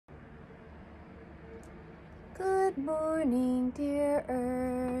Good morning, dear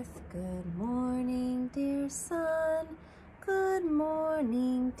earth. Good morning, dear sun. Good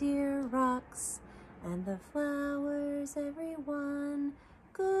morning, dear rocks and the flowers, everyone.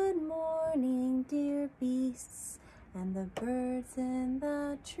 Good morning, dear beasts and the birds in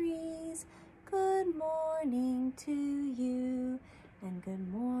the trees. Good morning to you and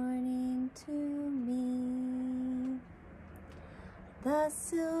good morning to me. The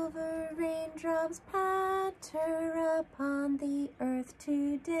silver raindrops patter upon the earth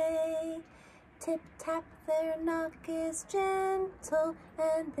today. Tip-tap, their knock is gentle,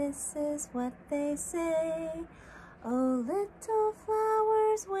 and this is what they say. Oh, little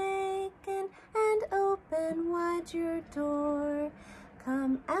flowers, waken and open wide your door.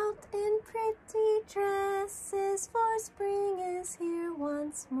 Come out in pretty dresses, for spring is here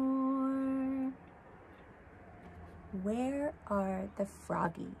once more. Where are the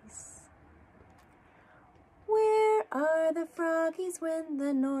froggies? Where are the froggies when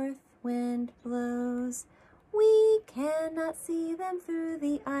the north wind blows? We cannot see them through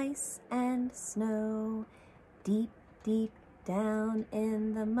the ice and snow. Deep, deep down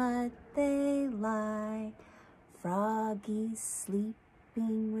in the mud they lie, froggies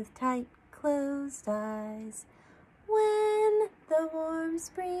sleeping with tight closed eyes. When the warm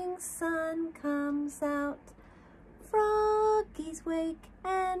spring sun comes out, froggies wake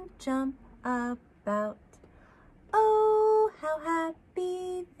and jump about. Oh, how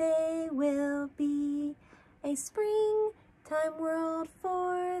happy they will be, a springtime world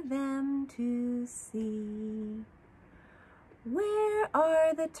for them to see. Where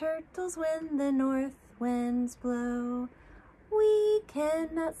are the turtles when the north winds blow? We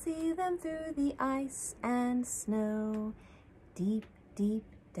cannot see them through the ice and snow. Deep, deep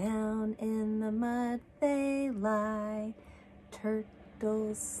down in the mud they lie,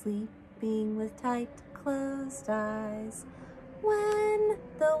 turtles sleeping with tight closed eyes. When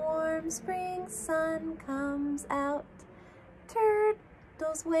the warm spring sun comes out,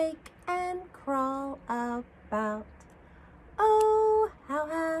 turtles wake and crawl about. Oh, how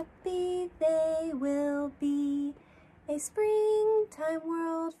happy they will be, a springtime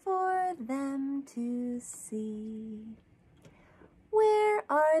world for them to see. Where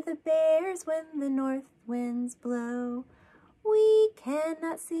are the bears when the north winds blow? We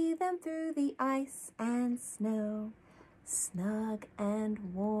cannot see them through the ice and snow. Snug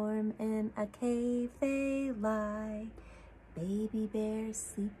and warm in a cave they lie, baby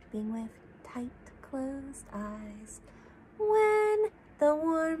bears sleeping with tight closed eyes. When the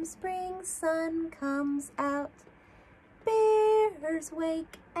warm spring sun comes out, bears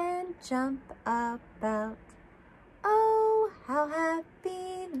wake and jump about. Oh, how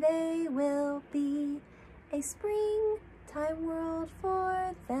happy they will be, a springtime world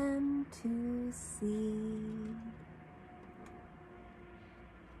for them to see.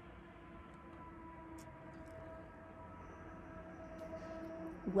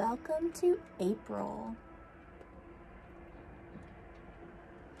 Welcome to April.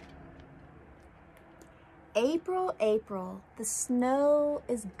 April, April, the snow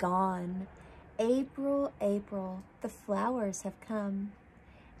is gone. April, April, the flowers have come.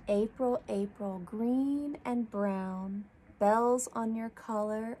 April, April, green and brown, bells on your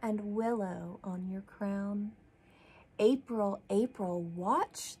collar and willow on your crown. April, April,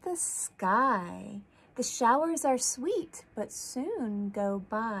 watch the sky. The showers are sweet, but soon go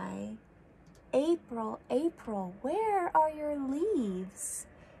by. April, April, where are your leaves?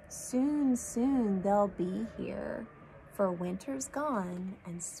 Soon, soon they'll be here, for winter's gone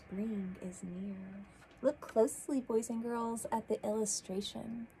and spring is near. Look closely, boys and girls, at the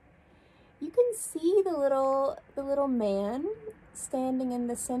illustration. You can see the little man standing in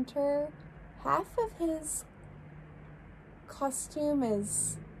the center. Half of his costume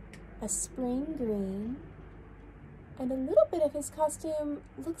is a spring green, and a little bit of his costume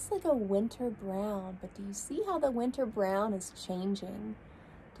looks like a winter brown. But do you see how the winter brown is changing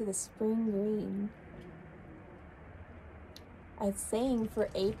to the spring green? A saying for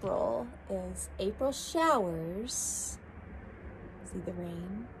April is April showers, see the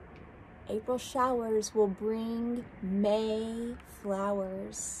rain, April showers will bring May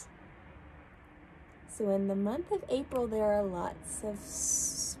flowers. So in the month of April, there are lots of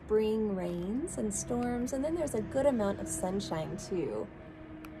spring rains and storms, and then there's a good amount of sunshine too.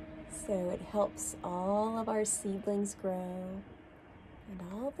 So it helps all of our seedlings grow and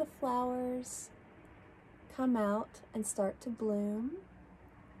all of the flowers come out and start to bloom.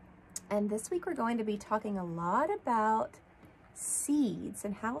 And this week we're going to be talking a lot about seeds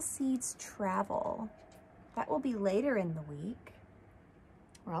and how seeds travel. That will be later in the week.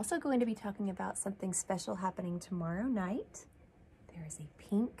 We're also going to be talking about something special happening tomorrow night. There is a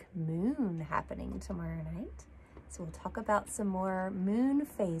pink moon happening tomorrow night. So we'll talk about some more moon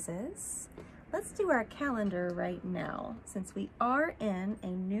phases. Let's do our calendar right now, since we are in a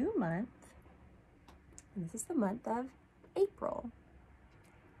new month. And this is the month of April.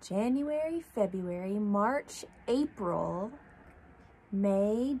 January, February, March, April,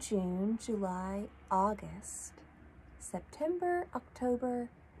 May, June, July, August, September, October,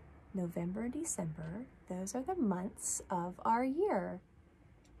 November, December. Those are the months of our year.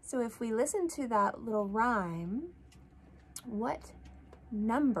 So if we listen to that little rhyme, what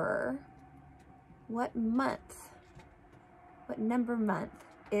number month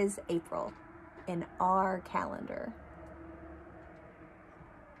is April in our calendar?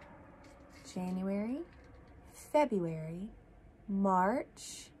 January, February,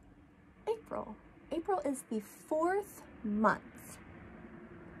 March, April. April is the 4th month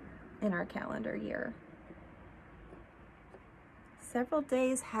in our calendar year. Several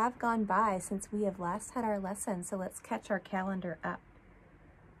days have gone by since we have last had our lesson, so let's catch our calendar up.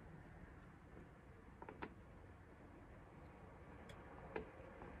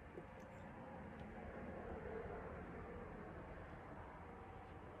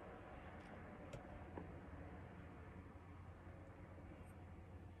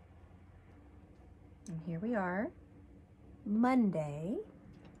 And here we are, Monday,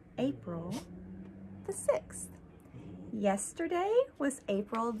 April the 6th. Yesterday was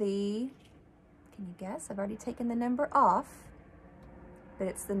April the, can you guess? I've already taken the number off, but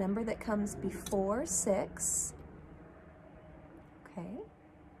it's the number that comes before 6. Okay.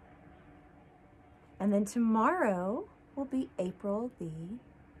 And then tomorrow will be April the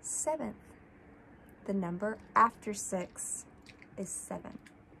 7th. The number after 6 is 7.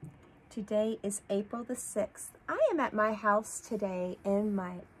 Today is April the 6th. I am at my house today in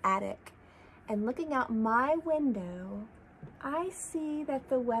my attic, and looking out my window, I see that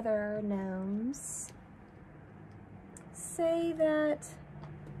the weather gnomes say that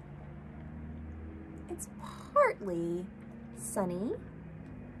it's partly sunny.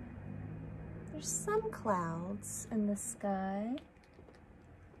 There's some clouds in the sky.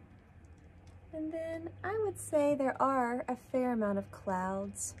 And then I would say there are a fair amount of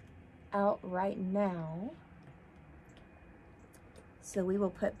clouds out right now. So we will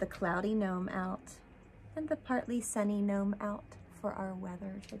put the cloudy gnome out and the partly sunny gnome out for our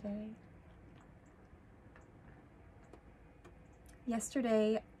weather today.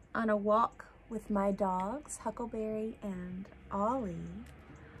 Yesterday, on a walk with my dogs, Huckleberry and Ollie,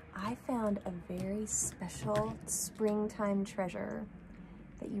 I found a very special springtime treasure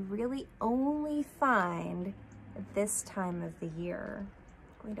that you really only find at this time of the year.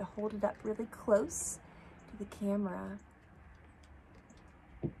 I'm going to hold it up really close to the camera.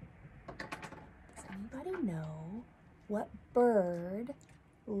 Does anybody know what bird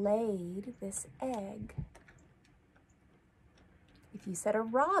laid this egg? If you said a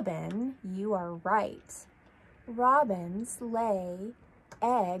robin, you are right. Robins lay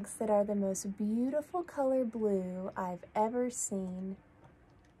eggs that are the most beautiful color blue I've ever seen.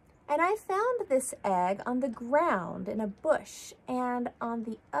 And I found this egg on the ground in a bush, and on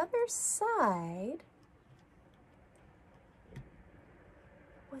the other side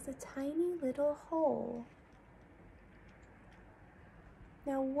was a tiny little hole.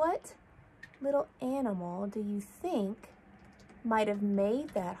 Now, what little animal do you think might have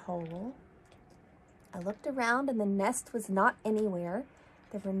made that hole? I looked around and the nest was not anywhere.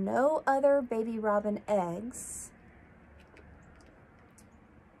 There were no other baby robin eggs.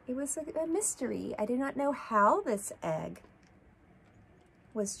 It was a mystery. I do not know how this egg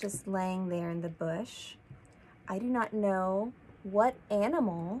was just laying there in the bush. I do not know what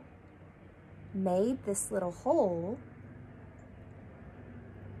animal made this little hole,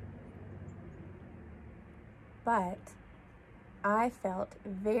 but I felt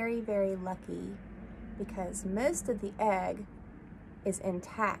very, very lucky because most of the egg is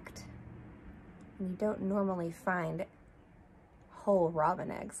intact, and you don't normally find whole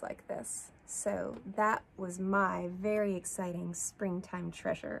robin eggs like this. So that was my very exciting springtime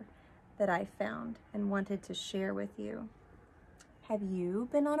treasure that I found and wanted to share with you. Have you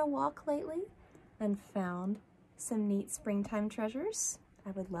been on a walk lately and found some neat springtime treasures?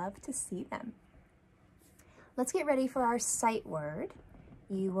 I would love to see them. Let's get ready for our sight word.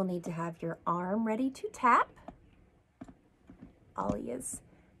 You will need to have your arm ready to tap. Ollie is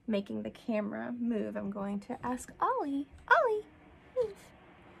making the camera move. I'm going to ask Ollie, Ollie, move.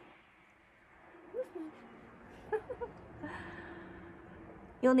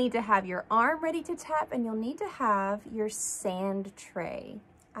 You'll need to have your arm ready to tap, and you'll need to have your sand tray.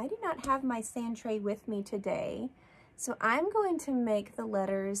 I do not have my sand tray with me today, so I'm going to make the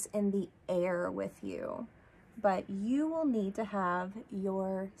letters in the air with you, but you will need to have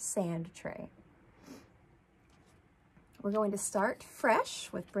your sand tray. We're going to start fresh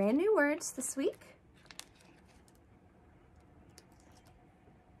with brand new words this week.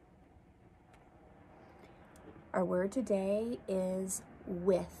 Our word today is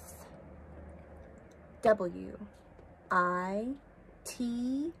with. W-I-T-H,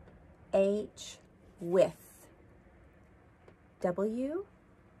 with. W-I-T-H,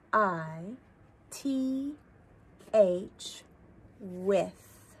 with.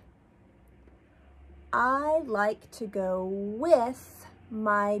 I like to go with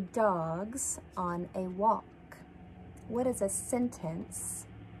my dogs on a walk. What is a sentence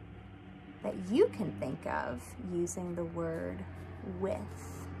that you can think of using the word with?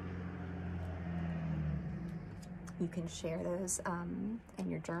 You can share those in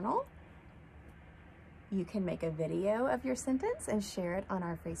your journal. You can make a video of your sentence and share it on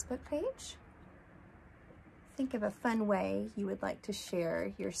our Facebook page. Think of a fun way you would like to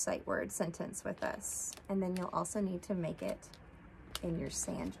share your sight word sentence with us. And then you'll also need to make it in your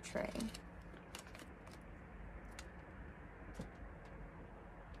sand tray.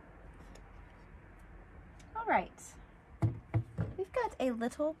 All right, we've got a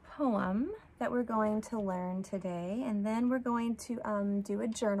little poem that we're going to learn today, and then we're going to do a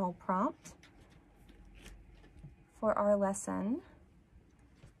journal prompt for our lesson.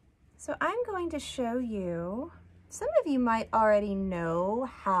 So I'm going to show you, some of you might already know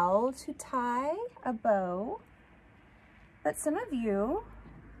how to tie a bow, but some of you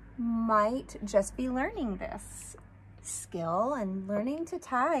might just be learning this skill, and learning to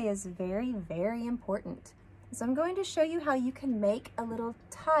tie is very, very important. So I'm going to show you how you can make a little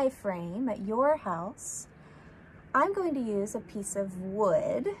tie frame at your house. I'm going to use a piece of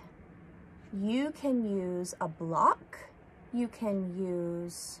wood. You can use a block. You can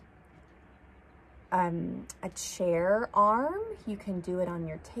use a chair arm. You can do it on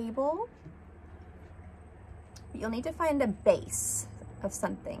your table. But you'll need to find a base of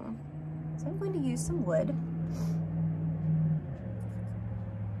something. So I'm going to use some wood.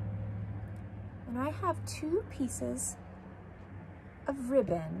 And I have two pieces of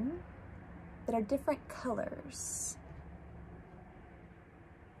ribbon that are different colors.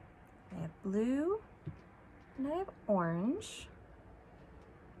 I have blue and I have orange.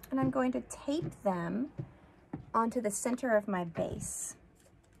 And I'm going to tape them onto the center of my base.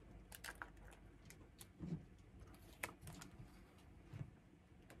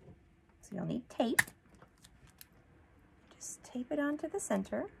 So you'll need tape. Just tape it onto the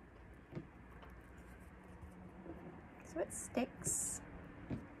center so it sticks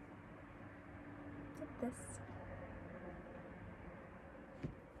like this.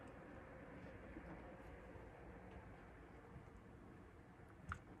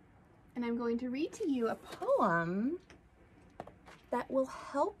 And I'm going to read to you a poem that will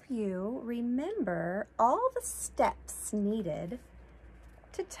help you remember all the steps needed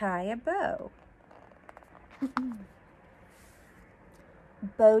to tie a bow.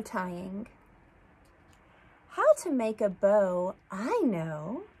 Bow tying. How to make a bow, I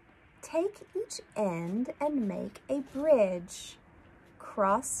know. Take each end and make a bridge.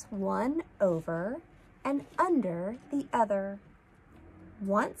 Cross one over and under the other.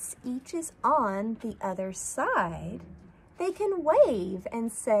 Once each is on the other side, they can wave and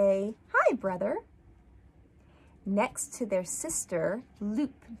say, "Hi, brother." Next to their sister,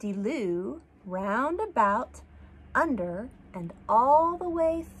 loop-de-loo, round about, under, and all the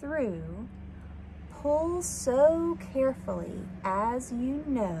way through. Pull so carefully as you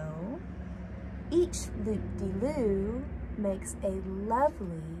know. Each loop-de-loo makes a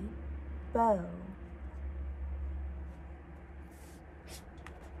lovely bow.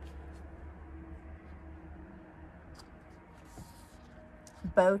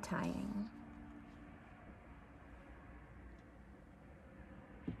 Bow tying.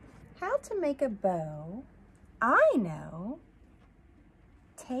 How to make a bow, I know.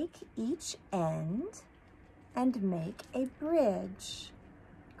 Take each end and make a bridge.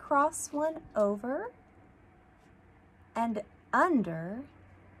 Cross one over and under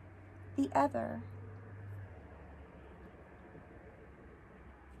the other.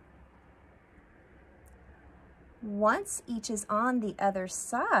 Once each is on the other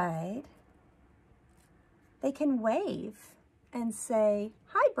side, they can wave and say,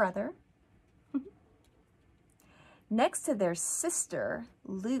 "Hi, brother." Next to their sister,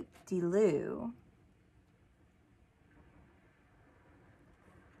 loop-de-loo,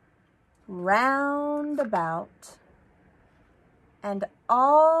 round about, And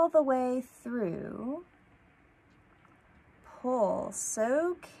all the way through, pull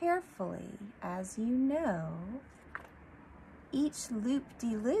so carefully as you know. Each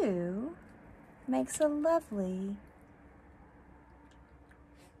loop-de-loo makes a lovely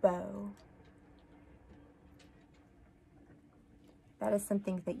bow. That is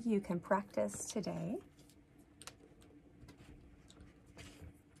something that you can practice today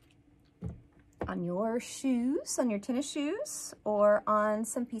on your shoes, on your tennis shoes, or on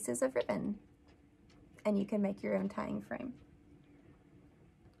some pieces of ribbon. And you can make your own tying frame.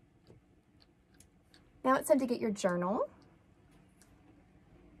 Now it's time to get your journal.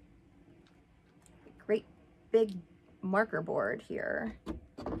 Great big marker board here.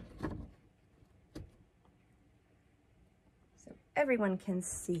 So everyone can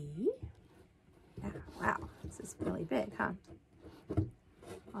see. Yeah, wow, this is really big, huh?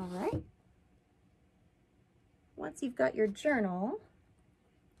 All right. Once you've got your journal,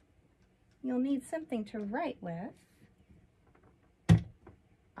 you'll need something to write with.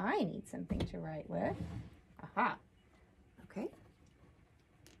 I need something to write with. Aha. Okay.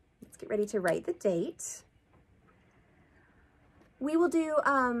 Let's get ready to write the date. We will do,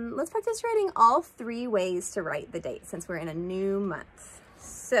 let's practice writing all 3 ways to write the date since we're in a new month.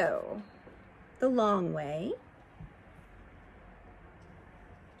 So, the long way.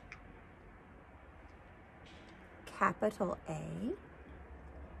 Capital A.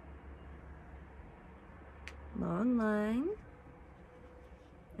 Long line.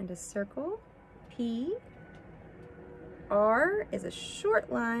 And a circle. P. R is a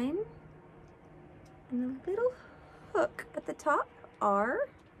short line. And a little hook at the top, R.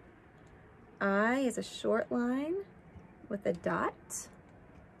 I is a short line with a dot.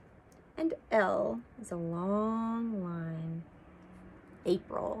 And L is a long line,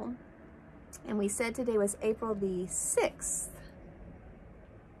 April. And we said today was April the 6th.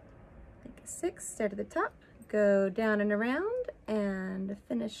 Make a 6, start at the top, go down and around, and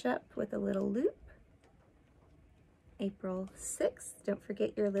finish up with a little loop. April 6th, don't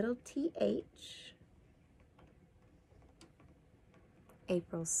forget your little TH.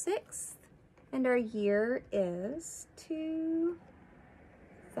 April 6th, and our year is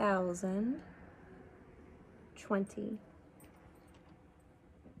 2020.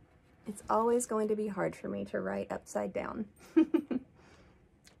 It's always going to be hard for me to write upside down.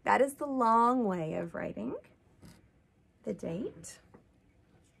 That is the long way of writing the date.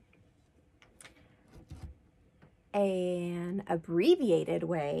 An abbreviated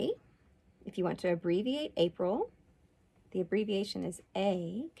way, if you want to abbreviate April, the abbreviation is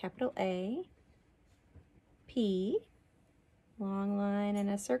A, capital A, P, long line and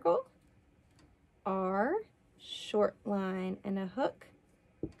a circle, R, short line and a hook,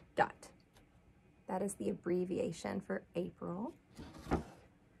 dot. That is the abbreviation for April.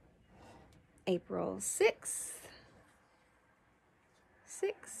 April 6th,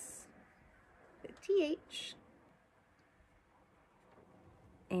 6, TH,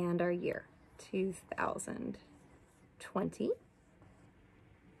 and our year, 2020.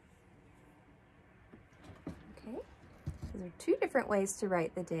 Okay, those are 2 different ways to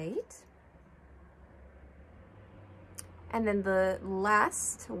write the date. And then the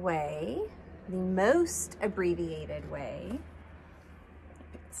last way, the most abbreviated way.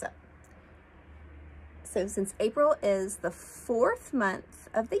 So since April is the 4th month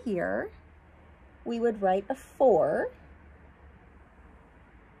of the year, we would write a 4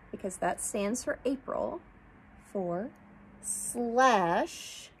 because that stands for April, 4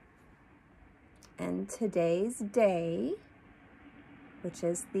 slash, and today's day, which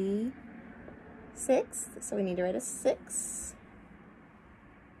is the 6th, so we need to write a 6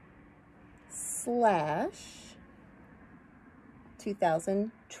 slash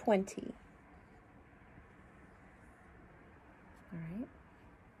 2020. All right.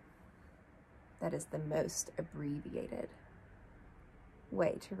 That is the most abbreviated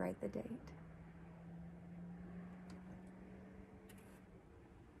way to write the date.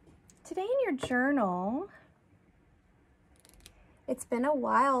 Today in your journal, it's been a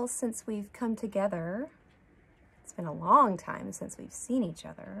while since we've come together. It's been a long time since we've seen each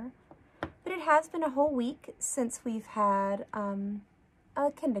other, but it has been a whole week since we've had a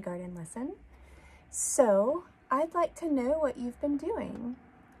kindergarten lesson. So I'd like to know what you've been doing.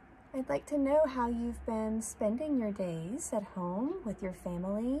 I'd like to know how you've been spending your days at home with your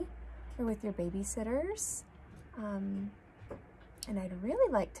family or with your babysitters. And I'd really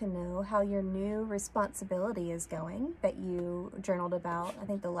like to know how your new responsibility is going that you journaled about, I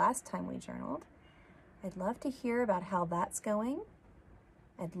think the last time we journaled. I'd love to hear about how that's going.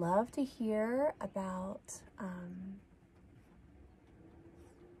 I'd love to hear about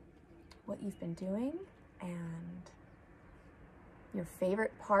what you've been doing and your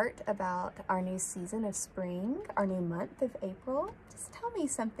favorite part about our new season of spring, our new month of April. Just tell me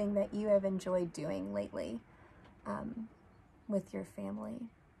something that you have enjoyed doing lately with your family.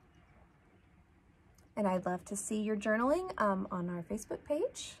 And I'd love to see your journaling on our Facebook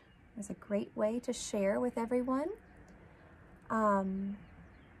page. It's a great way to share with everyone. Our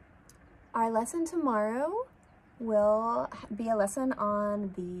lesson tomorrow will be a lesson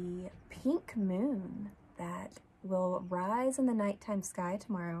on the pink moon that will rise in the nighttime sky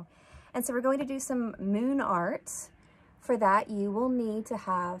tomorrow. And so we're going to do some moon art. For that, you will need to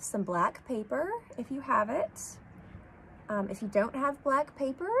have some black paper if you have it. If you don't have black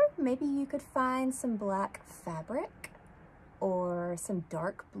paper, maybe you could find some black fabric or some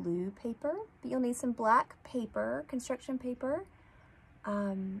dark blue paper. But you'll need some black paper, construction paper.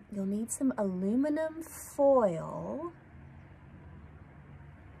 You'll need some aluminum foil.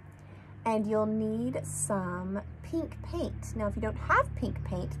 And you'll need some pink paint. Now, if you don't have pink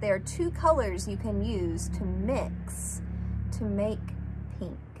paint, there are two colors you can use to mix to make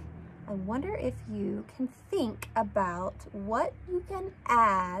pink. I wonder if you can think about what you can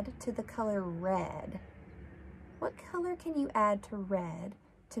add to the color red. What color can you add to red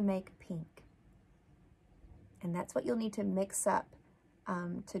to make pink? And that's what you'll need to mix up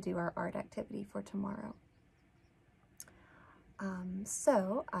to do our art activity for tomorrow.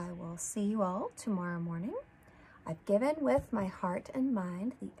 So I will see you all tomorrow morning. I've given with my heart and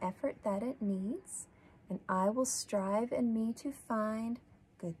mind the effort that it needs, and I will strive in me to find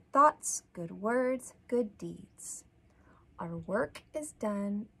good thoughts, good words, good deeds. Our work is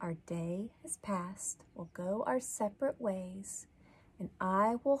done, our day has passed, we'll go our separate ways, and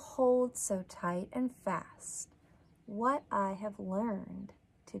I will hold so tight and fast what I have learned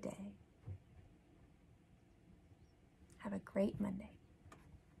today. Have a great Monday.